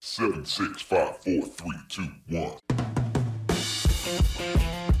7, 6, 5, 4, 3, 2, 1.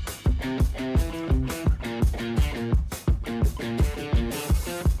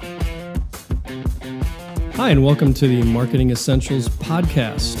 Hi, and welcome to the Marketing Essentials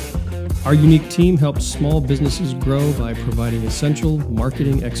podcast. Our unique team helps small businesses grow by providing essential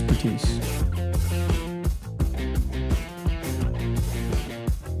marketing expertise.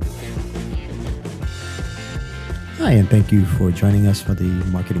 Hi, and thank you for joining us for the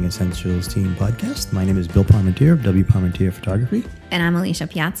Marketing Essentials Team podcast. My name is Bill Parmentier of W. Parmentier Photography. And I'm Alicia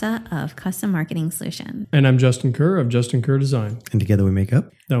Piazza of Custom Marketing Solution. And I'm Justin Kerr of Justin Kerr Design. And together we make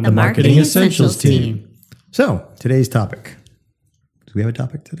up the Marketing Essentials team. So, today's topic. Do we have a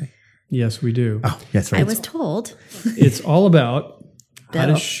topic today? Yes, we do. Oh, yes, right. I was told. It's all about how to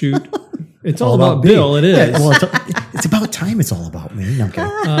Bill. shoot. It's all about Bill. It is. Yeah, well, it's about time it's all about me. No, I'm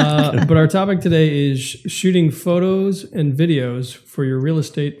kidding. But our topic today is shooting photos and videos for your real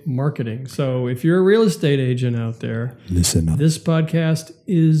estate marketing. So if you're a real estate agent out there, Listen up. this podcast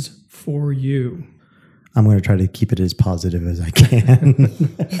is for you. I'm going to try to keep it as positive as I can.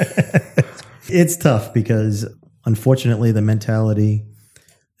 It's tough because, unfortunately, the mentality,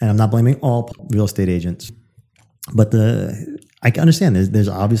 and I'm not blaming all real estate agents, but I can understand there's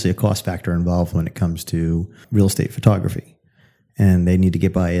obviously a cost factor involved when it comes to real estate photography, and they need to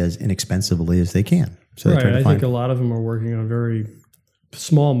get by as inexpensively as they can. So they Right. try to I find, think a lot of them are working on very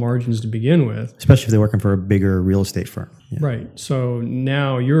small margins to begin with. especially if they're working for a bigger real estate firm. Yeah. Right. So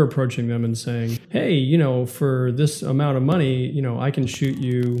now you're approaching them and saying, hey, for this amount of money, I can shoot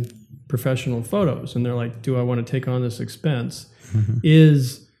you professional photos. And they're like, do I want to take on this expense? Mm-hmm.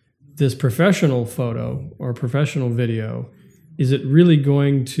 Is this professional photo or professional video, is it really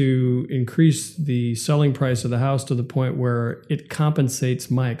going to increase the selling price of the house to the point where it compensates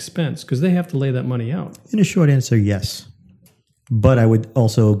my expense? Because they have to lay that money out. In a short answer, yes. But I would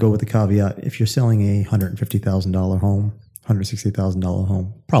also go with the caveat, if you're selling a $150,000 home, $160,000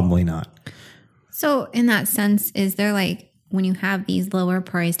 home, probably not. So in that sense, is there when you have these lower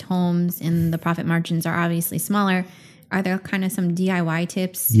priced homes and the profit margins are obviously smaller, are there kind of some DIY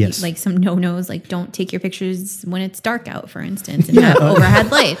tips? Yes. Like some no-nos, like don't take your pictures when it's dark out, for instance, and have overhead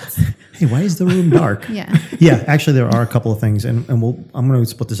lights. Hey, why is the room dark? Yeah. Yeah, actually, there are a couple of things, and I'm going to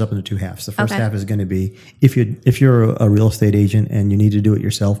split this up into two halves. The first Okay. half is going to be if you're a real estate agent and you need to do it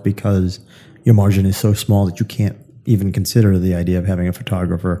yourself because your margin is so small that you can't even consider the idea of having a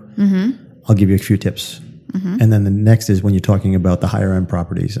photographer. Mm-hmm. I'll give you a few tips, and then the next is when you're talking about the higher end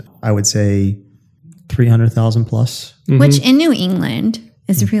properties. I would say 300,000 plus. Which in New England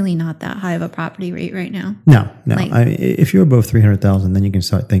is really not that high of a property rate right now. No. Like- If you're above 300,000, then you can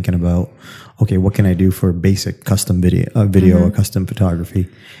start thinking about, okay, what can I do for basic custom video or custom photography?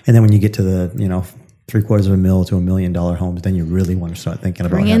 And then when you get to the, $750,000 to $1 million homes, then you really want to start thinking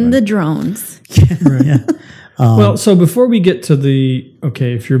about Bring having in the drones. yeah. Well, so before we get to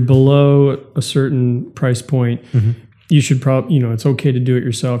if you're below a certain price point, you should probably, it's okay to do it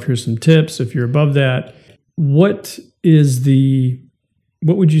yourself. Here's some tips. If you're above that, what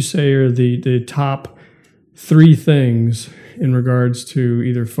would you say are the top three things in regards to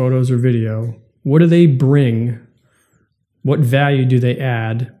either photos or video? What do they bring? What value do they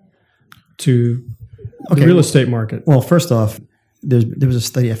add to the real estate market? Well, first off, there was a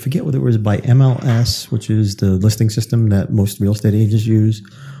study, I forget whether it was by MLS, which is the listing system that most real estate agents use,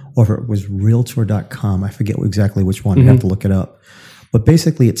 or if it was Realtor.com. I forget exactly which one. You have to look it up. But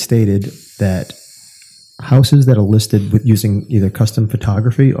basically it stated that houses that are listed with using either custom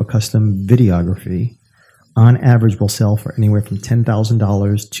photography or custom videography on average will sell for anywhere from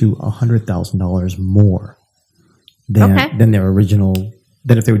 $10,000 to $100,000 more than their original,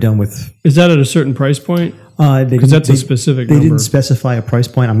 than if they were done with. Is that at a certain price point? Because that's a specific They number. didn't specify a price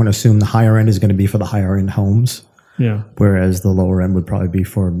point. I'm going to assume the higher end is going to be for the higher end homes, Yeah. whereas the lower end would probably be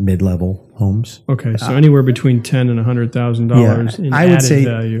for mid-level homes. Okay, so anywhere between $10,000 and $100,000 in I added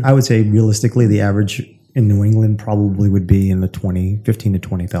value. would say realistically, the average in New England probably would be in the $15,000 to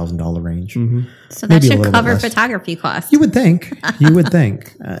 $20,000 range. So that Maybe a should little bit cover less. photography costs. You would think.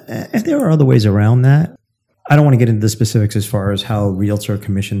 And there are other ways around that. I don't want to get into the specifics as far as how realtor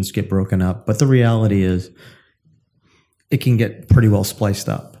commissions get broken up, but the reality is it can get pretty well spliced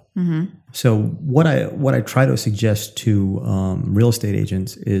up. So what I try to suggest to real estate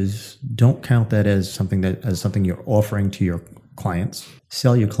agents is don't count that as something you're offering to your clients.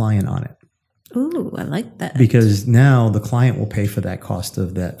 Sell your client on it. Ooh, I like that. Because now the client will pay for that cost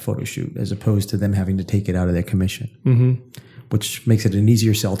of that photo shoot as opposed to them having to take it out of their commission, which makes it an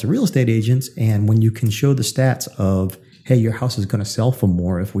easier sell to real estate agents. And when you can show the stats of, hey, your house is going to sell for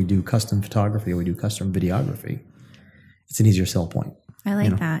more if we do custom photography or we do custom videography, it's an easier sell point. I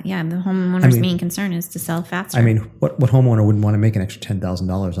like that. Yeah, the homeowner's main concern is to sell faster. I mean, what homeowner wouldn't want to make an extra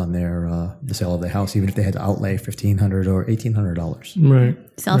 $10,000 on their the sale of their house, even if they had to outlay $1,500 or $1,800? Right.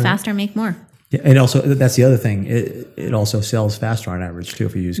 Sell faster, make more. Yeah, and also that's the other thing. It also sells faster on average too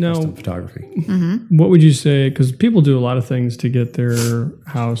if you use custom photography. What would you say? Because people do a lot of things to get their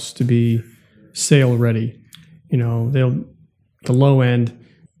house to be sale ready. You know, the low end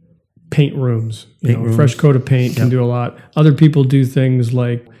paint rooms. Fresh coat of paint can do a lot. Other people do things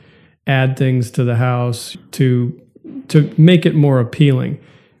like add things to the house to make it more appealing.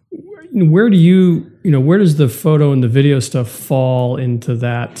 Where does the photo and the video stuff fall into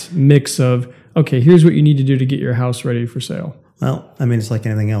that mix of, okay, here's what you need to do to get your house ready for sale? Well, I mean, it's like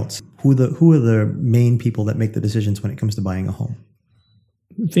anything else. Who are the main people that make the decisions when it comes to buying a home?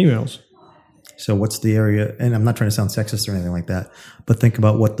 Females. So what's the area? And I'm not trying to sound sexist or anything like that, but think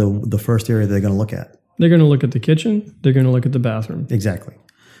about what the first area they're going to look at. They're going to look at the kitchen. They're going to look at the bathroom. Exactly.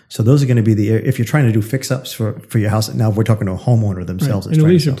 So those are going to be if you're trying to do fix-ups for your house. Now, if we're talking to a homeowner themselves. Right. And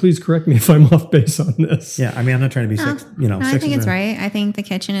Alicia, please correct me if I'm off base on this. Yeah, I mean, I'm not trying to be sexist. I think it's right. I think the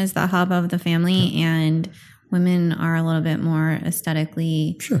kitchen is the hub of the family, and women are a little bit more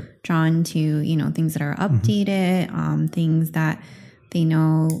aesthetically drawn to, things that are updated, things that they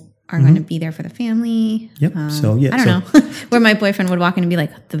know are going to be there for the family. Yep. I don't know where my boyfriend would walk in and be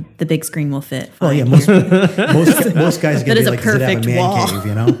like, the big screen will fit. Well, yeah, most guys get like, does it have a man wall.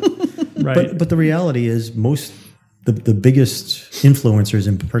 cave, Right. But the reality is the biggest influencers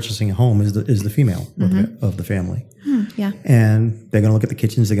in purchasing a home is the female of the family. Yeah. And they're going to look at the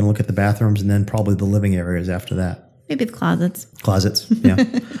kitchens, they're going to look at the bathrooms, and then probably the living areas after that. Maybe the closets. Yeah.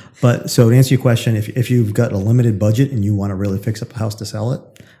 But so to answer your question, if you've got a limited budget and you want to really fix up a house to sell it,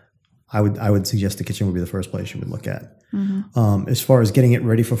 I would suggest the kitchen would be the first place you would look at. As far as getting it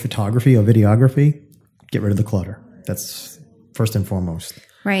ready for photography or videography, get rid of the clutter. That's first and foremost.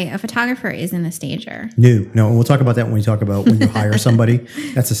 Right. A photographer isn't a stager. No. And we'll talk about that when we talk about when you hire somebody.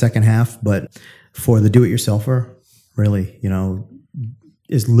 That's the second half. But for the do-it-yourselfer, really,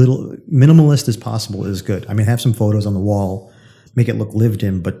 as little minimalist as possible is good. I mean, have some photos on the wall. Make it look lived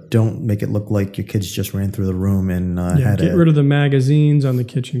in, but don't make it look like your kids just ran through the room and get rid of the magazines on the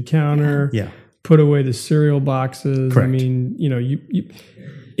kitchen counter. Yeah. Put away the cereal boxes. Correct. I mean,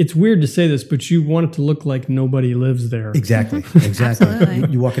 it's weird to say this, but you want it to look like nobody lives there. Exactly.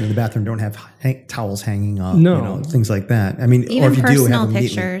 You walk into the bathroom, don't have towels hanging up. No. Things like that. I mean, Even or if you do, have personal them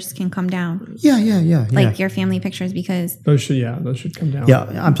pictures can come down. Yeah. Like your family pictures, because Those should come down. Yeah,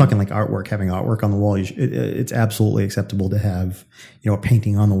 I'm talking like artwork. Having artwork on the wall, it's absolutely acceptable to have, a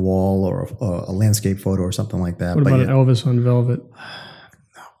painting on the wall or a landscape photo or something like that. What about an Elvis on velvet?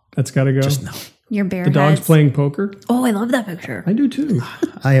 No. That's got to go? Just no. your bare The dog's heads. playing poker? Oh, I love that picture. I do too.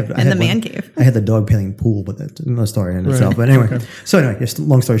 I had the man cave. I had the dog playing pool, but that's another story in itself. But anyway, just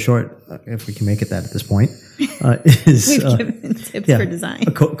long story short, if we can make it that at this point, is We've given tips for design.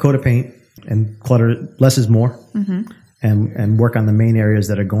 A coat of paint and clutter. Less is more, and work on the main areas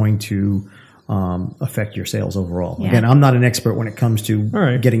that are going to affect your sales overall. Yeah. Again, I'm not an expert when it comes to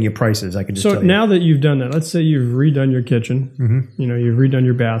right. getting your prices. I can just So tell you. now that you've done that, let's say you've redone your kitchen, you've redone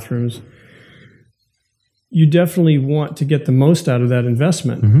your bathrooms. You definitely want to get the most out of that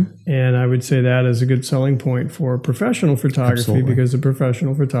investment. And I would say that is a good selling point for professional photography. Absolutely. Because a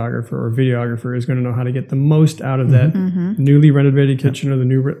professional photographer or videographer is going to know how to get the most out of that newly renovated kitchen or the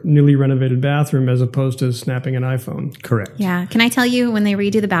newly renovated bathroom, as opposed to snapping an iPhone. Correct. Yeah. Can I tell you, when they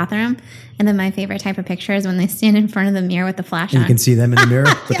redo the bathroom, and then my favorite type of picture is when they stand in front of the mirror with the flash on. You can see them in the mirror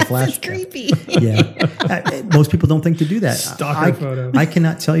with the flash. It's creepy. Yeah. Most people don't think to do that. Stalker photo. I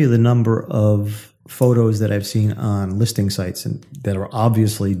cannot tell you the number of photos that I've seen on listing sites and that are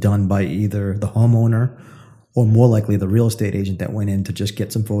obviously done by either the homeowner or more likely the real estate agent that went in to just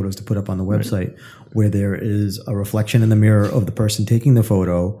get some photos to put up on the website, where there is a reflection in the mirror of the person taking the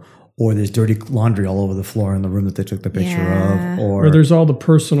photo, or there's dirty laundry all over the floor in the room that they took the picture of, Or there's all the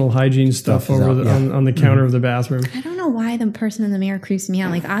personal hygiene stuff Stuff is over out, on the counter of the bathroom. I don't know why the person in the mirror creeps me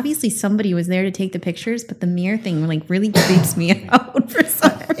out. Like, obviously somebody was there to take the pictures, but the mirror thing really creeps me out for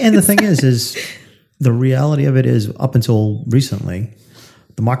some reason. And the thing is the reality of it is, up until recently,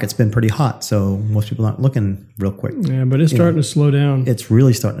 the market's been pretty hot, so most people aren't looking real quick. Yeah, but it's starting to slow down. It's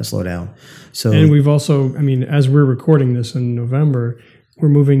really starting to slow down. So, And we've also, as we're recording this in November, we're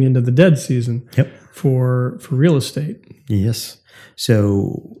moving into the dead season for real estate. yes.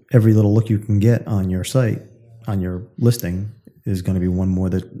 So every little look you can get on your site, on your listing, is going to be one more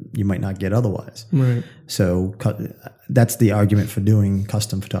that you might not get otherwise. Right. So that's the argument for doing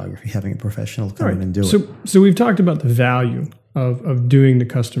custom photography, having a professional come in and do it. So we've talked about the value of doing the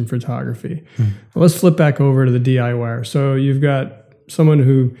custom photography. Well, let's flip back over to the DIYer. So you've got someone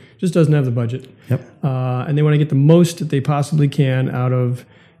who just doesn't have the budget. Yep. And they want to get the most that they possibly can out of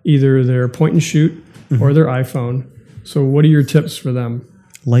either their point and shoot or their iPhone. So what are your tips for them?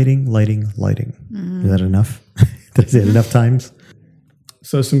 Lighting. Is that enough? Did I say it enough times?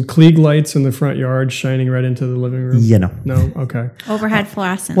 So some Klieg lights in the front yard shining right into the living room? Yeah, no. No? Okay. Overhead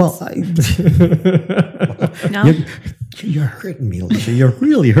fluorescence. Well, no. you're hurting me, Alicia. You're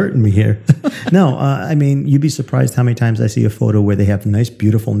really hurting me here. No, I mean, you'd be surprised how many times I see a photo where they have nice,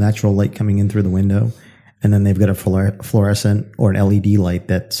 beautiful, natural light coming in through the window, and then they've got a fluorescent or an LED light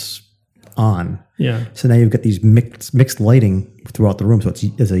that's on. Yeah. So now you've got these mixed lighting throughout the room. So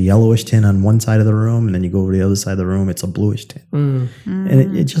it's a yellowish tint on one side of the room, and then you go over to the other side of the room, it's a bluish tint.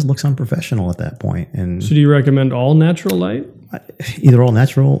 And it just looks unprofessional at that point. And So do you recommend all natural light? either all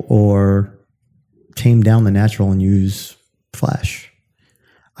natural or tame down the natural and use flash.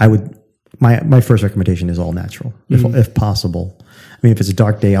 I would. My first recommendation is all natural, if possible. I mean, if it's a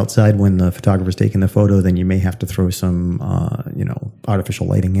dark day outside when the photographer's taking the photo, then you may have to throw some, artificial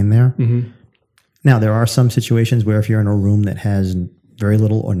lighting in there. Now, there are some situations where if you're in a room that has very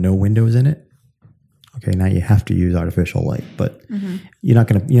little or no windows in it, okay, now you have to use artificial light. But you're not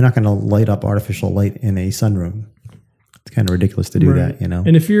gonna light up artificial light in a sunroom. It's kind of ridiculous to do that, you know.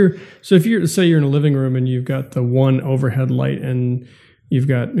 And if you're say you're in a living room and you've got the one overhead light and you've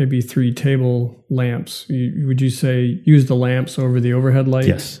got maybe 3 table lamps, would you say use the lamps over the overhead light?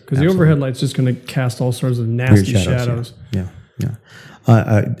 Yes, because the overhead light's just going to cast all sorts of nasty shadows. Yeah.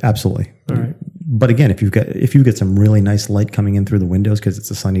 Absolutely. All right. But again, if you get some really nice light coming in through the windows because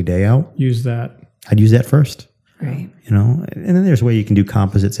it's a sunny day out, Use that. I'd use that first. Right. You know, and then there's a way you can do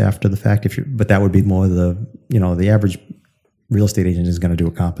composites after the fact. But that would be more the average real estate agent is going to do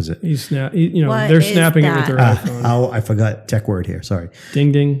a composite. What they're is snapping it that? with their iPhone. I forgot tech word here. Sorry.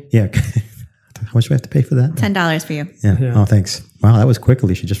 Ding ding. Yeah. How much do we have to pay for that? $10 for you. Yeah. Oh, thanks. Wow, that was quick,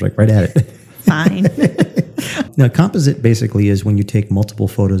 Alicia. Just right at it. Fine. Now, composite basically is when you take multiple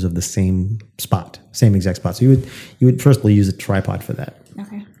photos of the same exact spot. So you would firstly use a tripod for that.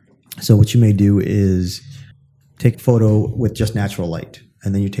 Okay. So what you may do is take a photo with just natural light,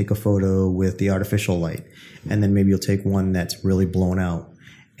 and then you take a photo with the artificial light, and then maybe you'll take one that's really blown out.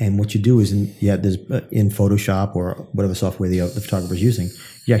 And what you do is in Photoshop or whatever software the photographer is using,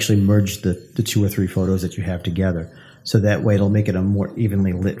 you actually merge the 2 or 3 photos that you have together. So that way it'll make it a more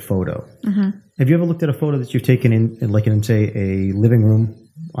evenly lit photo. Have you ever looked at a photo that you've taken in say, a living room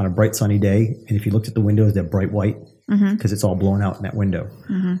on a bright sunny day, and if you looked at the windows, they're bright white because it's all blown out in that window?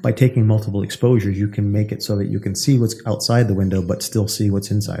 By taking multiple exposures, you can make it so that you can see what's outside the window, but still see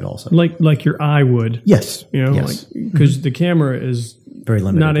what's inside also. Like your eye would. Yes. Yes. Because the camera is very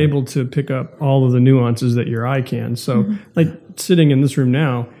limited. Not able to pick up all of the nuances that your eye can. So like sitting in this room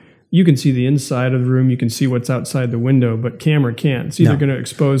now, you can see the inside of the room, you can see what's outside the window, but camera can't. It's either going to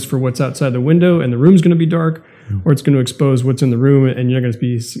expose for what's outside the window and the room's going to be dark, or it's going to expose what's in the room and you're not going to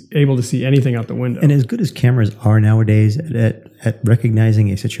be able to see anything out the window. And as good as cameras are nowadays at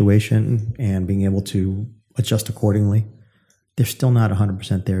recognizing a situation and being able to adjust accordingly, they're still not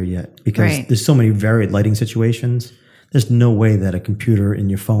 100% there yet because there's so many varied lighting situations. There's no way that a computer in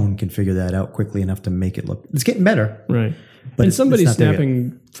your phone can figure that out quickly enough to make it look. It's getting better. Right. But and somebody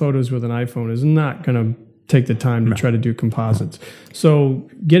snapping photos with an iPhone is not going to take the time to try to do composites. So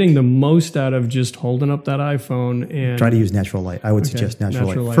getting the most out of just holding up that iPhone and... Try to use natural light. I would suggest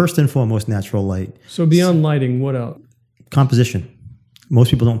natural light. First and foremost, natural light. So beyond lighting, what else? Composition.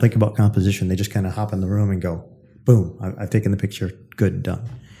 Most people don't think about composition. They just kind of hop in the room and go, boom, I've taken the picture. Good, done.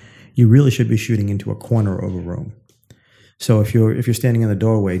 You really should be shooting into a corner of a room. So if you're standing in the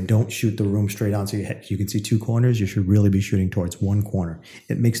doorway, don't shoot the room straight on so you can see 2 corners. You should really be shooting towards one corner.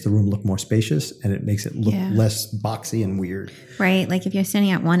 It makes the room look more spacious and it makes it look less boxy and weird. Right. Like if you're standing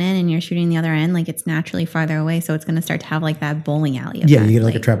at one end and you're shooting the other end, like it's naturally farther away. So it's going to start to have like that bowling alley effect. Yeah, you get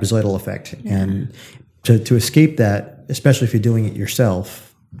like a trapezoidal effect. Yeah. And to escape that, especially if you're doing it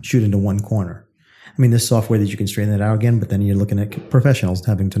yourself, shoot into one corner. I mean, there's software that you can straighten it out again, but then you're looking at professionals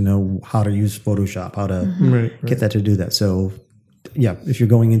having to know how to use Photoshop, how to get that to do that. So, yeah, if you're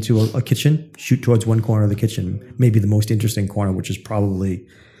going into a kitchen, shoot towards one corner of the kitchen, maybe the most interesting corner, which is probably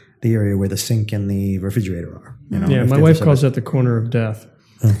the area where the sink and the refrigerator are. You know, yeah, my wife calls that the corner of death.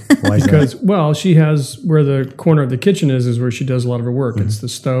 Why is because, well, she has where the corner of the kitchen is where she does a lot of her work. It's the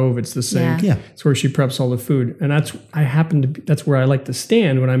stove, it's the sink. Yeah. It's where she preps all the food. And that's where I like to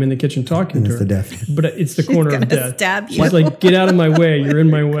stand when I'm in the kitchen talking to her. The death. But it's the corner of death. Stab you. She's like, get out of my way. You're in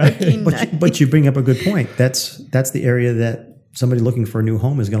my way. But you bring up a good point. That's the area that somebody looking for a new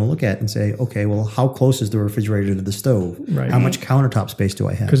home is going to look at and say, okay, well, how close is the refrigerator to the stove? Right. How much countertop space do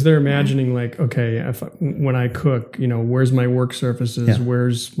I have? Because they're imagining like, okay, when I cook, where's my work surfaces? Yeah.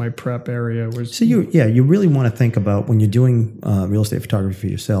 Where's my prep area? So you really want to think about when you're doing real estate photography for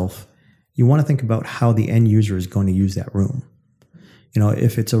yourself, you want to think about how the end user is going to use that room.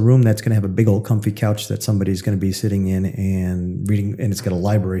 If it's a room that's going to have a big old comfy couch that somebody's going to be sitting in and reading, and it's got a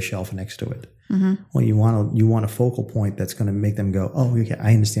library shelf next to it. Mm-hmm. Well, you want a focal point that's going to make them go, oh, okay,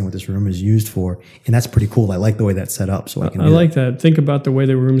 I understand what this room is used for, and that's pretty cool. I like the way that's set up, so I can. I like that. Think about the way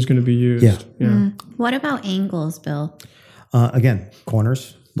the room is going to be used. Yeah. Mm-hmm. What about angles, Bill? Again,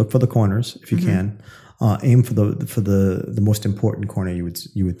 corners. Look for the corners if you can. Aim for the most important corner you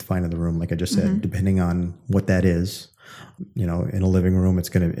would find in the room. Like I just said, depending on what that is. In a living room,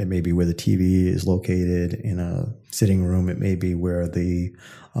 it may be where the TV is located. In a sitting room, it may be where the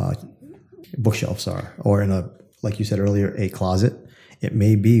bookshelves are, or in like you said earlier, a closet. It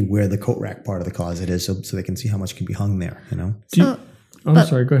may be where the coat rack part of the closet is, so they can see how much can be hung there. I'm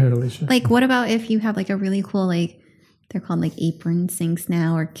sorry. Go ahead, Alicia. Like, what about if you have like a really cool, like they're called like apron sinks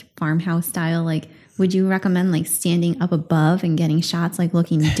now, or farmhouse style, like. Would you recommend like standing up above and getting shots like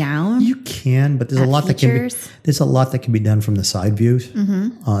looking down? You can, but there's a lot that can be done from the side views.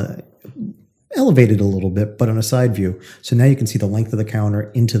 Elevated a little bit, but on a side view. So now you can see the length of the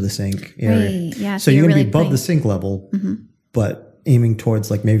counter into the sink area. Right, yeah. So you're going to be above the sink level, but aiming towards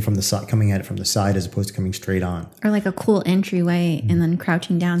like maybe from the side, coming at it from the side as opposed to coming straight on. Or like a cool entryway and then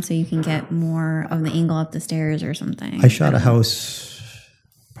crouching down so you can get more of the angle up the stairs or something. I shot a house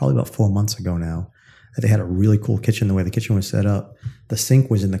probably about 4 months ago now. They had a really cool kitchen. The way the kitchen was set up, the sink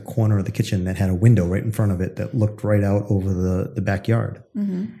was in the corner of the kitchen that had a window right in front of it that looked right out over the backyard.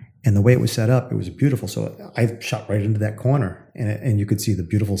 And the way it was set up, it was beautiful. So I shot right into that corner, and you could see the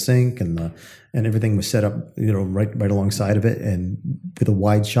beautiful sink and everything was set up, right alongside of it. And with a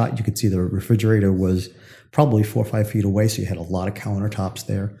wide shot, you could see the refrigerator was probably 4 or 5 feet away. So you had a lot of countertops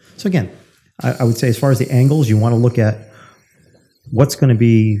there. So again, I would say as far as the angles, you want to look at what's going to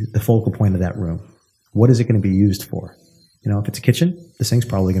be the focal point of that room. What is it going to be used for? If it's a kitchen, the sink's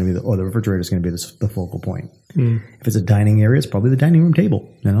probably going to be or the refrigerator is going to be the focal point. If it's a dining area, it's probably the dining room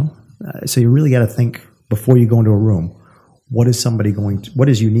table. So you really got to think before you go into a room. What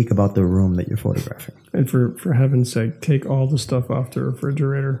is unique about the room that you're photographing? And for heaven's sake, take all the stuff off the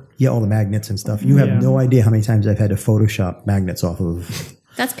refrigerator. Yeah, all the magnets and stuff. You have no idea how many times I've had to Photoshop magnets off of.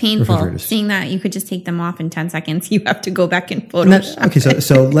 That's painful. Seeing that you could just take them off in 10 seconds. You have to go back and Photoshop. Okay,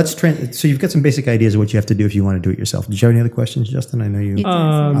 so let's so you've got some basic ideas of what you have to do if you want to do it yourself. Did you have any other questions, Justin? I know you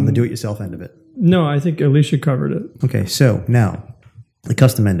on the do-it-yourself end of it. No, I think Alicia covered it. Okay, so now the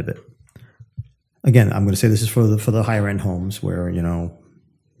custom end of it. Again, I'm going to say this is for the higher end homes where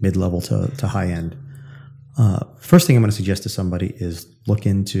mid-level to high end. First thing I'm going to suggest to somebody is look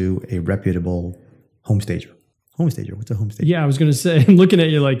into a reputable home stager. Home stager. What's a home stager? Yeah, I was going to say, I'm looking at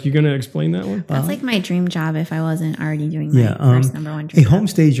you like, you're going to explain that one? That's like my dream job if I wasn't already doing my first number one dream job. A home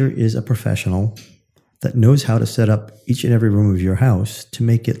stager is a professional that knows how to set up each and every room of your house to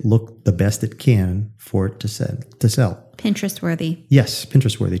make it look the best it can for it to sell. Pinterest worthy. Yes,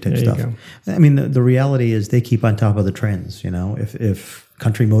 Pinterest worthy type stuff. I mean, the reality is they keep on top of the trends. If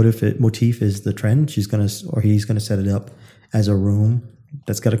country motif is the trend, he's going to set it up as a room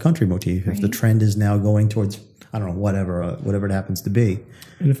that's got a country motif. Right. If the trend is now going towards, I don't know, whatever it happens to be.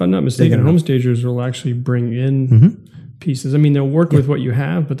 And if I'm not mistaken, home stagers will actually bring in pieces. I mean, they'll work with what you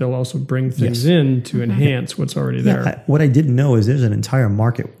have, but they'll also bring things in to enhance what's already there. What I didn't know is there's an entire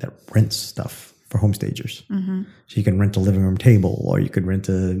market that rents stuff for home stagers. So you can rent a living room table, or you could rent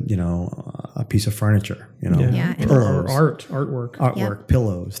a piece of furniture, or artwork,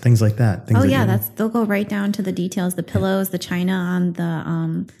 pillows, things like that. They'll go right down to the details, the pillows, the china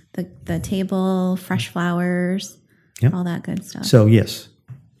on the table, fresh flowers, all that good stuff. So yes,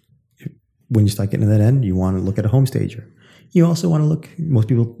 when you start getting to that end, you want to look at a home stager. You also want to look, most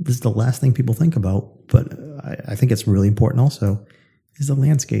people, this is the last thing people think about, but I think it's really important also, is the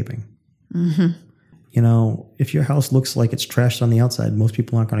landscaping. If your house looks like it's trashed on the outside, most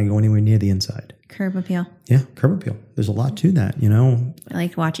people aren't going to go anywhere near the inside. Curb appeal. Yeah, curb appeal. There's a lot to that, I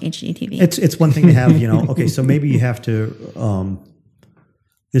like to watch HGTV. It's one thing to have, okay, so maybe you have to,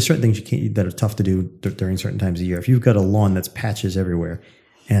 there's certain things that are tough to do during certain times of year. If you've got a lawn that's patches everywhere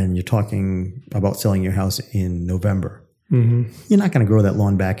and you're talking about selling your house in November, you're not going to grow that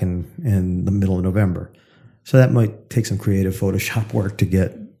lawn back in the middle of November. So that might take some creative Photoshop work to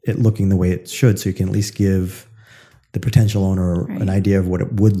get it looking the way it should, so you can at least give the potential owner an idea of what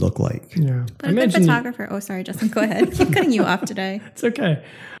it would look like. Yeah. But a good photographer, sorry, Justin, go ahead. Keep cutting you off today. It's okay.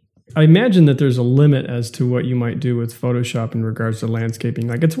 I imagine that there's a limit as to what you might do with Photoshop in regards to landscaping.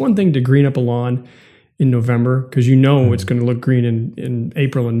 Like it's one thing to green up a lawn in November because you know it's going to look green in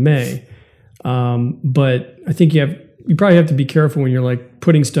April and May. But I think you probably have to be careful when you're like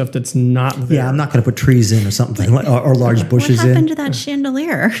putting stuff that's not there. Yeah, I'm not going to put trees in or something or large bushes What happened in. to that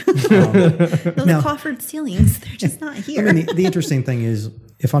chandelier? Those Now- coffered ceilings, they're just not here. I mean, the interesting thing is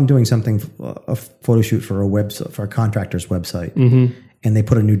if I'm doing something, a photo shoot for a contractor's website, and they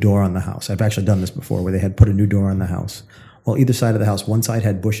put a new door on the house. I've actually done this before where they had put a new door on the house. Well, either side of the house, one side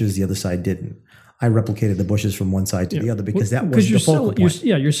had bushes, the other side didn't. I replicated the bushes from one side to the other because that was the focal point.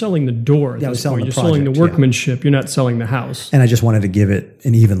 You're selling the door. Yeah, I was selling the You're selling the project, yeah. workmanship. You're not selling the house. And I just wanted to give it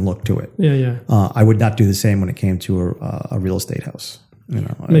an even look to it. Yeah. I would not do the same when it came to a real estate house. You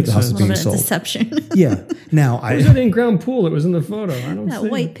know, Makes the house sense. is a little being bit of sold. deception. Yeah. Now It was an in-ground pool. It was in the photo. I don't That see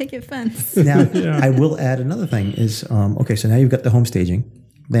white picket fence. Now, I will add another thing is, okay, so now you've got the home staging,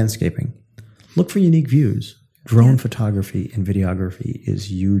 landscaping. Look for unique views. Drone photography and videography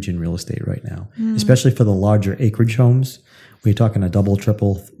is huge in real estate right now, especially for the larger acreage homes. Where you're talking a double,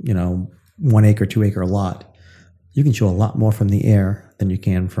 triple, 1 acre, 2 acre lot. You can show a lot more from the air than you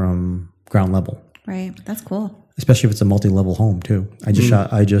can from ground level, Right. That's cool. especially if it's a multi-level home too. I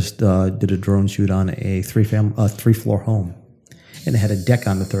just did a drone shoot on a 3-floor home, and it had a deck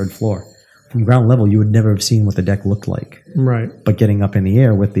on the 3rd floor. From ground level, you would never have seen what the deck looked like. Right. But getting up in the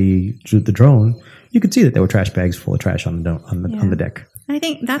air with the drone, you could see that there were trash bags full of trash on the deck. I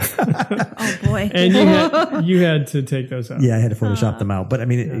think that's, oh boy. And you had to take those out. Yeah, I had to Photoshop them out. But I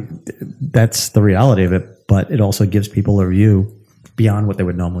mean, that's the reality of it. But it also gives people a view beyond what they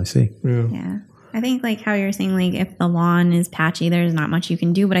would normally see. Yeah. I think like how you're saying, like if the lawn is patchy, there's not much you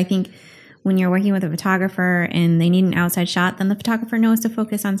can do. But I think when you're working with a photographer and they need an outside shot, then the photographer knows to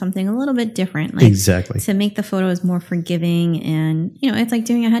focus on something a little bit different. Like Exactly. to make the photos more forgiving. And, it's like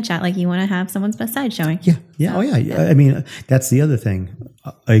doing a headshot. Like you want to have someone's best side showing. Yeah. Yeah. Oh, yeah. I mean, that's the other thing.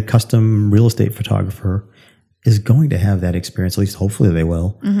 A custom real estate photographer is going to have that experience, at least hopefully they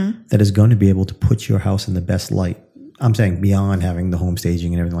will, that is going to be able to put your house in the best light. I'm saying beyond having the home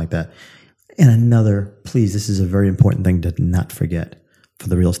staging and everything like that. And another, please, this is a very important thing to not forget for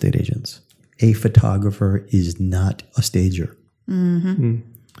the real estate agents. A photographer is not a stager. You'd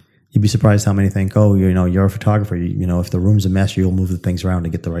be surprised how many think, oh, you're a photographer. If the room's a mess, you'll move the things around to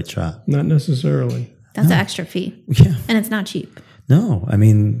get the right shot. Not necessarily. That's an extra fee. Yeah. And it's not cheap. No, I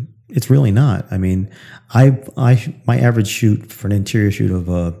mean, it's really not. I mean, my average shoot for an interior shoot of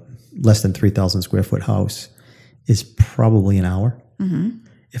a less than 3,000 square foot house is probably an hour.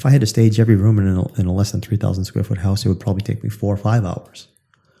 If I had to stage every room in a less than 3,000 square foot house, it would probably take me 4 or 5 hours.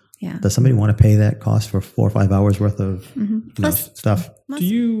 Yeah. Does somebody want to pay that cost for 4 or 5 hours worth of stuff? Do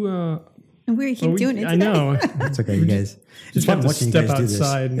you? And we keep doing it today. I know. It's okay, you guys. It's just have fun to watching you step guys do this.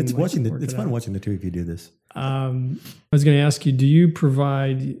 outside and, It's like, watching work it's it fun out. watching the two of you do this. I was going to ask you, do you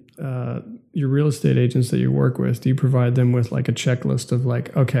provide your real estate agents that you work with, do you provide them with like a checklist of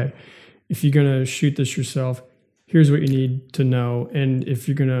like, okay, if you're going to shoot this yourself, here's what you need to know. And if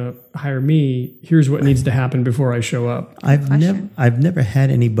you're going to hire me, here's what needs to happen before I show up. I've never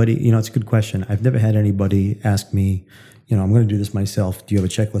had anybody, it's a good question. I've never had anybody ask me, I'm going to do this myself. Do you have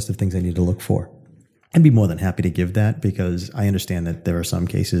a checklist of things I need to look for? I'd be more than happy to give that because I understand that there are some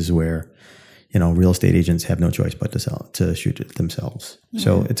cases where, real estate agents have no choice but to shoot it themselves. Yeah.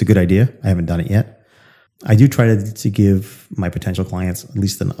 So it's a good idea. I haven't done it yet. I do try to give my potential clients at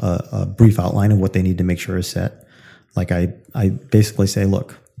least a brief outline of what they need to make sure is set. Like I basically say,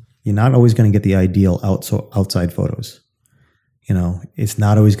 look, you're not always going to get the ideal outside photos. It's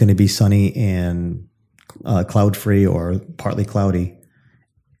not always going to be sunny and cloud free or partly cloudy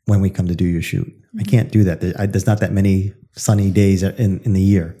when we come to do your shoot. I can't do that. There's not that many sunny days in the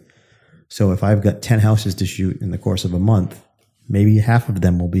year. So if I've got 10 houses to shoot in the course of a month, maybe half of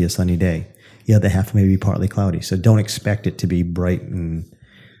them will be a sunny day. The other half may be partly cloudy. So don't expect it to be bright and,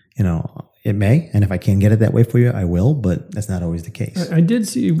 it may. And if I can get it that way for you, I will, but that's not always the case. I did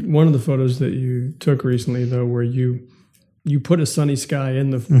see one of the photos that you took recently though, where you put a sunny sky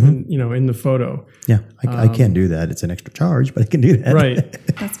in the, in the photo. Yeah. I can't do that. It's an extra charge, but I can do that. Right.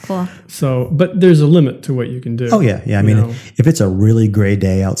 That's cool. So, but there's a limit to what you can do. Oh yeah. Yeah. I mean, if it's a really gray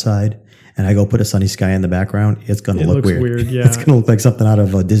day outside and I go put a sunny sky in the background, it's going to look weird. Yeah. It's going to look like something out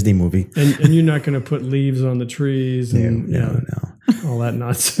of a Disney movie. And you're not going to put leaves on the trees and no. all that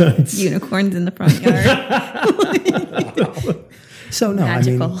nonsense. Unicorns in the front yard. So no,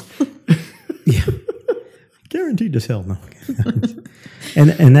 Magical. I mean, yeah, guaranteed to sell. No,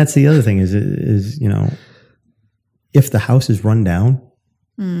 and that's the other thing is if the house is run down,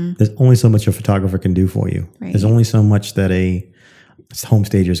 there's only so much a photographer can do for you. Right. There's only so much that a It's home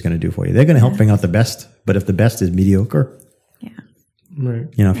stagers going to do for you. They're going to help bring out the best, but if the best is mediocre, Yeah. Right.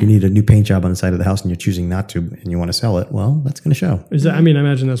 you know, if you need a new paint job on the side of the house and you're choosing not to, and you want to sell it, well, that's going to show. Is that? I mean, I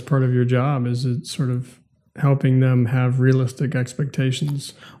imagine that's part of your job. Is it sort of helping them have realistic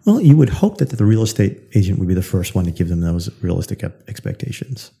expectations? Well, you would hope that the real estate agent would be the first one to give them those realistic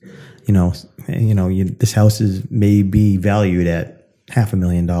expectations. This house may be valued at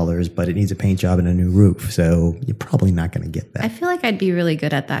 $500,000, but it needs a paint job and a new roof. So you're probably not going to get I that. feel like I'd be really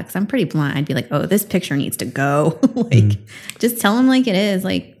good at that because I'm pretty blunt. I'd be like, oh, this picture needs to go. Just tell them like it is.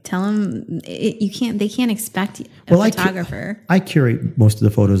 Like, tell them they can't expect a photographer. I curate most of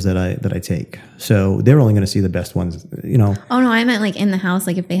the photos that I take. So they're only going to see the best ones, Oh, no, I meant like in the house.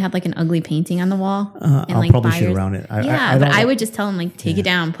 Like if they had like an ugly painting on the wall. And I'll like probably shoot around it. I would just tell them like, take it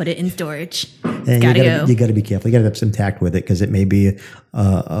down, put it in storage. And Gotta go. You got to be careful. You got to have some tact with it because it may be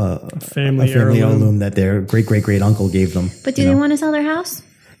a Family family heirloom. heirloom that their great uncle gave them. But do they want to sell their house?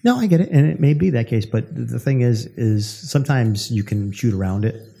 No, I get it, and it may be that case. But the thing is sometimes you can shoot around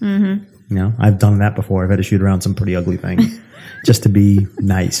it. Mm-hmm. You know, I've done that before. I've had to shoot around some pretty ugly things just to be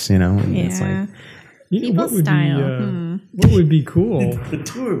nice. You know, and it's like, People's style. What would be cool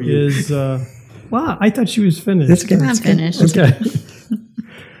is wow, I thought she was finished. it's good. I'm finished. Okay.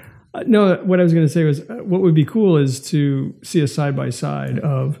 No, what I was going to say was what would be cool is to see a side by side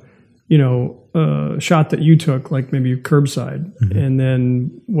of, a shot that you took, like maybe curbside, and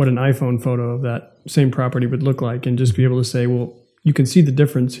then what an iPhone photo of that same property would look like, and just be able to say, well, you can see the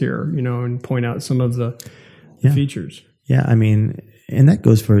difference here, and point out some of the features. Yeah, I mean, and that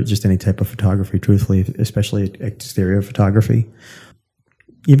goes for just any type of photography, truthfully, especially exterior photography.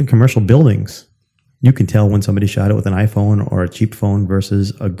 Even commercial buildings, you can tell when somebody shot it with an iPhone or a cheap phone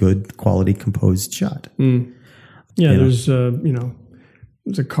versus a good quality composed shot. Yeah, there's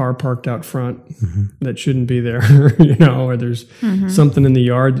there's a car parked out front that shouldn't be there, or there's something in the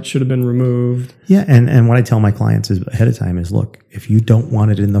yard that should have been removed. Yeah, and what I tell my clients is ahead of time is, look, if you don't want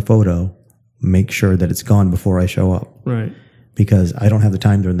it in the photo, make sure that it's gone before I show up. Right. Because I don't have the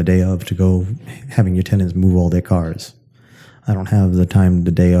time during the day of to go having your tenants move all their cars. I don't have the time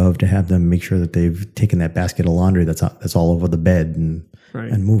the day of to have them make sure that they've taken that basket of laundry that's all over the bed and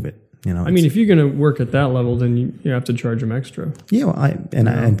move it. I mean, if you're going to work at that level, then you have to charge them extra. Yeah, well,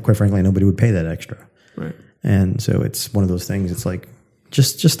 and quite frankly, nobody would pay that extra. Right. And so it's one of those things. It's like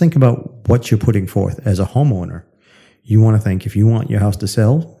just think about what you're putting forth as a homeowner. You want to think, if you want your house to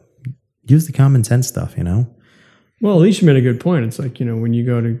sell, use the common sense stuff. Well, Alicia made a good point. It's like, when you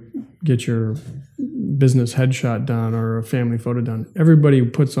go to get your business headshot done or a family photo done, everybody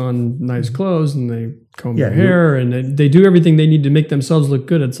puts on nice clothes and they comb their hair and they do everything they need to make themselves look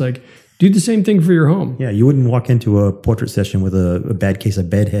good. It's like, do the same thing for your home. Yeah, you wouldn't walk into a portrait session with a bad case of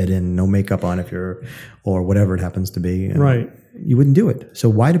bedhead and no makeup on or whatever it happens to be. Right. You wouldn't do it. So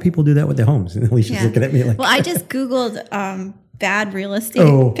why do people do that with their homes? And Alicia's looking at me like... Well, I just Googled bad real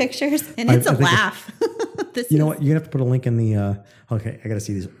estate pictures, and it's a laugh. You know what? You're going to have to put a link in the... okay, I got to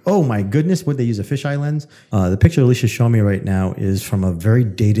see these. Oh, my goodness. Would they use a fisheye lens? The picture Alicia's showing me right now is from a very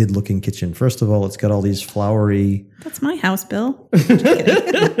dated-looking kitchen. First of all, it's got all these flowery... That's my house, Bill.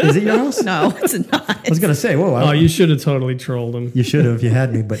 Is it your house? No, it's not. I was going to say, whoa. Oh, you should have totally trolled him. You should have. You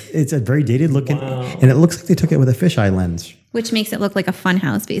had me. But it's a very dated-looking... Wow. And it looks like they took it with a fisheye lens. Which makes it look like a fun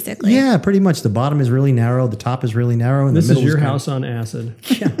house, basically. Yeah, pretty much. The bottom is really narrow. The top is really narrow. And this the middle is your house on acid.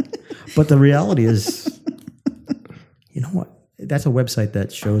 Yeah. But the reality is... You know what? That's a website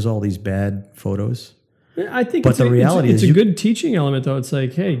that shows all these bad photos. I think but the reality it's is a good teaching element, though. It's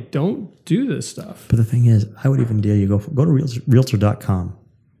like, hey, don't do this stuff. But the thing is, I would even dare you go to Realtor.com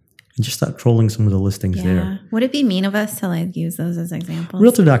and just start trolling some of the listings there. Would it be mean of us to like use those as examples?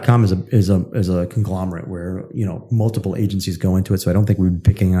 Realtor.com is a conglomerate where multiple agencies go into it. So I don't think we'd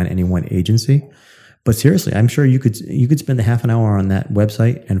be picking on any one agency. But seriously, I'm sure you could spend a half an hour on that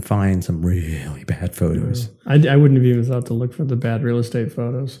website and find some really bad photos. I wouldn't have even thought to look for the bad real estate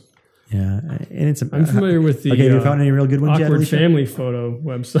photos. Yeah, and I'm familiar with the have you found any real good ones yet, awkward Alicia? family photo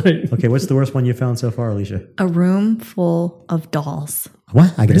website. Okay, what's the worst one you found so far, Alicia? A room full of dolls.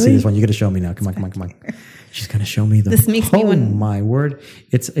 What? I got to see this one. You got to show me now. Come on. She's going to show me This makes me want... Oh, my word.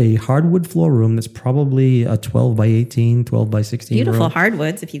 It's a hardwood floor room that's probably a 12 by 18, 12 by 16 Beautiful room.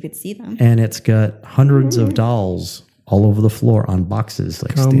 hardwoods, if you could see them. And it's got hundreds of dolls all over the floor on boxes.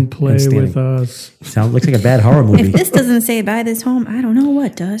 Like Come play with us. Looks like a bad horror movie. If this doesn't say buy this home, I don't know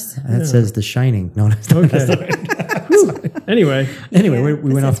what does. That says The Shining. No, that's not. Okay. Anyway,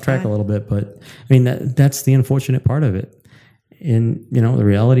 we went off track a little bit, but I mean that's the unfortunate part of it. And the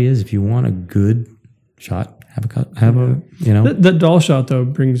reality is, if you want a good shot, have a That doll shot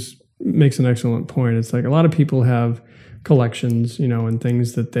though makes an excellent point. It's like a lot of people have collections, and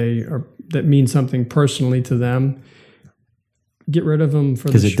things that mean something personally to them. Get rid of them for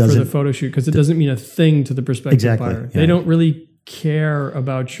the photo shoot, because it doesn't mean a thing to the prospective buyer. Yeah. They don't really care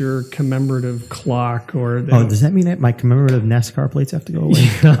about your commemorative clock does that mean that my commemorative NASCAR plates have to go away?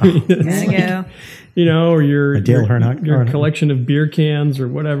 There you go. Or your Dale Earnhardt collection of beer cans or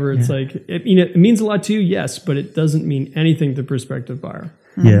whatever. It's like, it means a lot to you, yes, but it doesn't mean anything to the prospective buyer.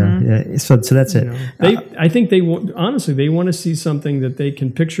 Yeah. So that's it. I think they want to see something that they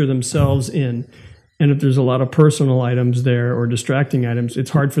can picture themselves in. And if there's a lot of personal items there or distracting items,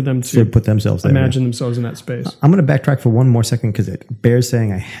 it's hard for them to put themselves there. Imagine themselves in that space. I'm going to backtrack for one more second because it bears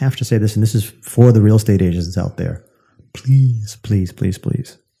saying I have to say this, and this is for the real estate agents out there. Please, please, please,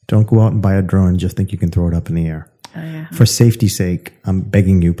 please, don't go out and buy a drone and just think you can throw it up in the air. Oh, yeah. For safety's sake, I'm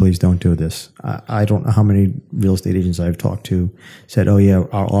begging you, please don't do this. I don't know how many real estate agents I've talked to said, oh yeah,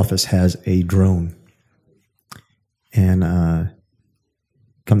 our office has a drone. And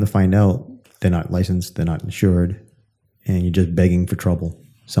come to find out, they're not licensed, they're not insured, and you're just begging for trouble.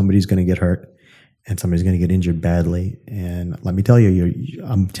 Somebody's going to get hurt, and somebody's going to get injured badly. And let me tell you,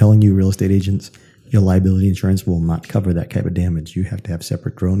 I'm telling you, real estate agents, your liability insurance will not cover that type of damage. You have to have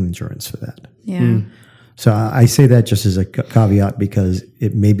separate drone insurance for that. Yeah. So I say that just as a caveat, because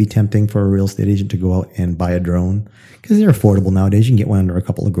it may be tempting for a real estate agent to go out and buy a drone, because they're affordable nowadays. You can get one under a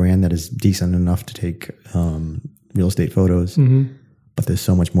couple of grand that is decent enough to take real estate photos. Mm-hmm. But there's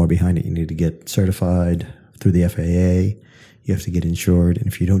so much more behind it. You need to get certified through the FAA. You have to get insured. And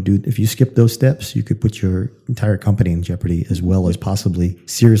if you skip those steps, you could put your entire company in jeopardy, as well as possibly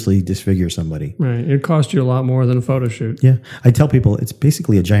seriously disfigure somebody. Right. It costs you a lot more than a photo shoot. Yeah. I tell people it's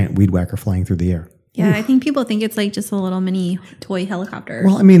basically a giant weed whacker flying through the air. Yeah, I think people think it's like just a little mini toy helicopter.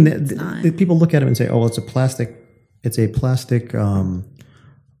 Well, I mean, the people look at it and say, "Oh, it's a plastic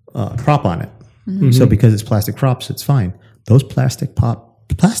prop on it." Mm-hmm. So because it's plastic props, it's fine. Those plastic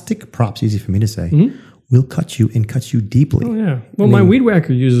props, easy for me to say, will cut you and cut you deeply. Oh yeah. Well, my weed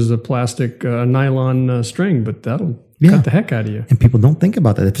whacker uses a plastic nylon string, but that'll cut the heck out of you. And people don't think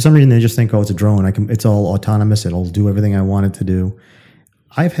about that. For some reason, they just think, "Oh, it's a drone. It's all autonomous. It'll do everything I want it to do."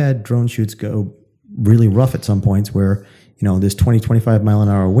 I've had drone shoots go really rough at some points where, there's 20, 25 mile an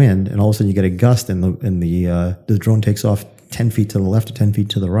hour wind, and all of a sudden you get a gust and the drone takes off 10 feet to the left or 10 feet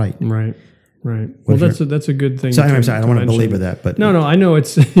to the right. Right. Well, that's a good thing. So I'm sorry, I don't want to belabor that, but no, I know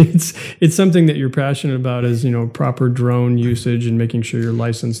it's something that you're passionate about, is proper drone usage and making sure you're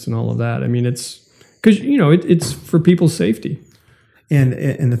licensed and all of that. I mean, it's because it's for people's safety. And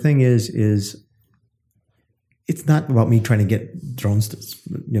the thing is it's not about me trying to get drones to,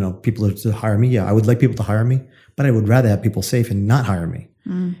 people to hire me. Yeah, I would like people to hire me, but I would rather have people safe and not hire me.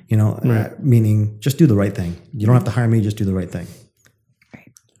 Meaning just do the right thing. You don't have to hire me, just do the right thing.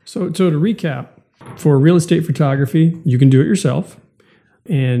 So to recap, for real estate photography, you can do it yourself.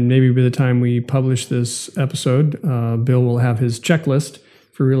 And maybe by the time we publish this episode, Bill will have his checklist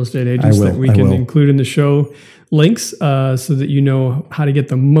for real estate agents that we can include in the show links, so that you know how to get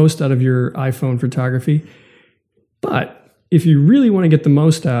the most out of your iPhone photography. But if you really want to get the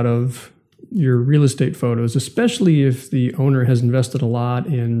most out of your real estate photos, especially if the owner has invested a lot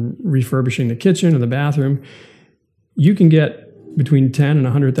in refurbishing the kitchen or the bathroom, you can get between $10,000 and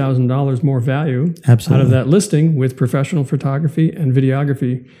 $100,000 more value out of that listing with professional photography and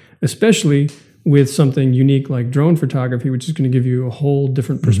videography, especially with something unique like drone photography, which is going to give you a whole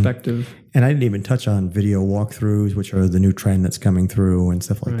different perspective. And I didn't even touch on video walkthroughs, which are the new trend that's coming through and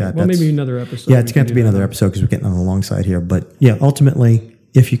stuff like that. Well, maybe another episode. Yeah, it's going to have to be another episode because we're getting on the long side here. But yeah, ultimately,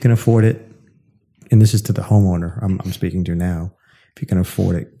 if you can afford it, and this is to the homeowner I'm speaking to now, if you can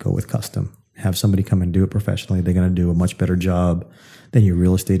afford it, go with custom. Have somebody come and do it professionally. They're going to do a much better job than your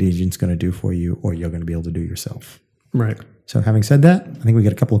real estate agent's going to do for you, or you're going to be able to do yourself. Right. So having said that, I think we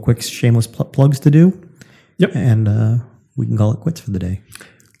got a couple of quick shameless plugs to do. Yep. And we can call it quits for the day.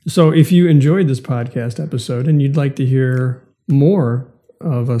 So if you enjoyed this podcast episode and you'd like to hear more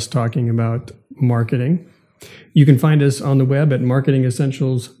of us talking about marketing, you can find us on the web at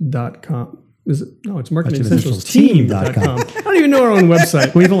marketingessentials.com. Is it? No, it's marketingessentialsteam.com. I don't even know our own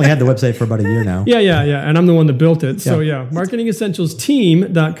website. We've only had the website for about a year now. Yeah. And I'm the one that built it. So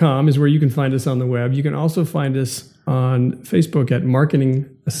marketingessentialsteam.com is where you can find us on the web. You can also find us on Facebook at Marketing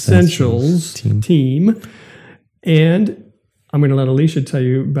Essentials Team. And I'm going to let Alicia tell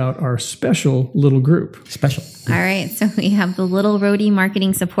you about our special little group. Special. All right. So we have the Little Roadie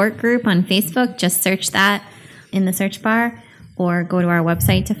Marketing Support Group on Facebook. Just search that in the search bar. or go to our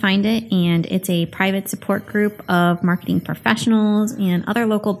website to find it. And it's a private support group of marketing professionals and other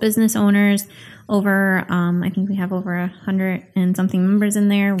local business owners. Over, I think we have over 100 and something members in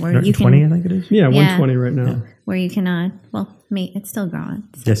there where you can. 120, I think it is. Yeah, 120 right now. Yeah. Where you can, it's still growing.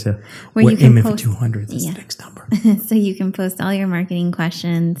 Yes, yeah. Where We're you can aiming for post- 200. That's yeah. the next number. So you can post all your marketing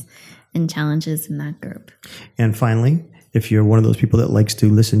questions and challenges in that group. And finally, if you're one of those people that likes to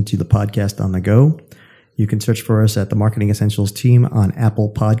listen to the podcast on the go, you can search for us at the Marketing Essentials team on Apple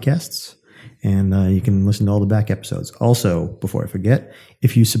Podcasts. And you can listen to all the back episodes. Also, before I forget,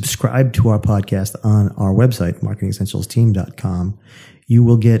 if you subscribe to our podcast on our website, marketingessentialsteam.com, you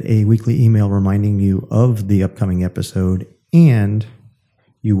will get a weekly email reminding you of the upcoming episode, and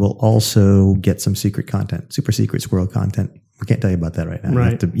you will also get some secret content, super secret squirrel content. We can't tell you about that right now.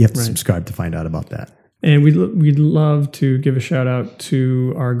 Right. You have to subscribe to find out about that. And we'd love to give a shout out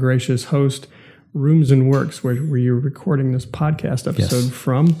to our gracious host, Rooms and Works, where you're recording this podcast episode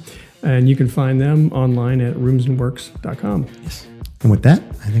from. And you can find them online at roomsandworks.com. Yes. And with that,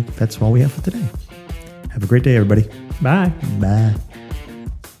 I think that's all we have for today. Have a great day, everybody. Bye. Bye.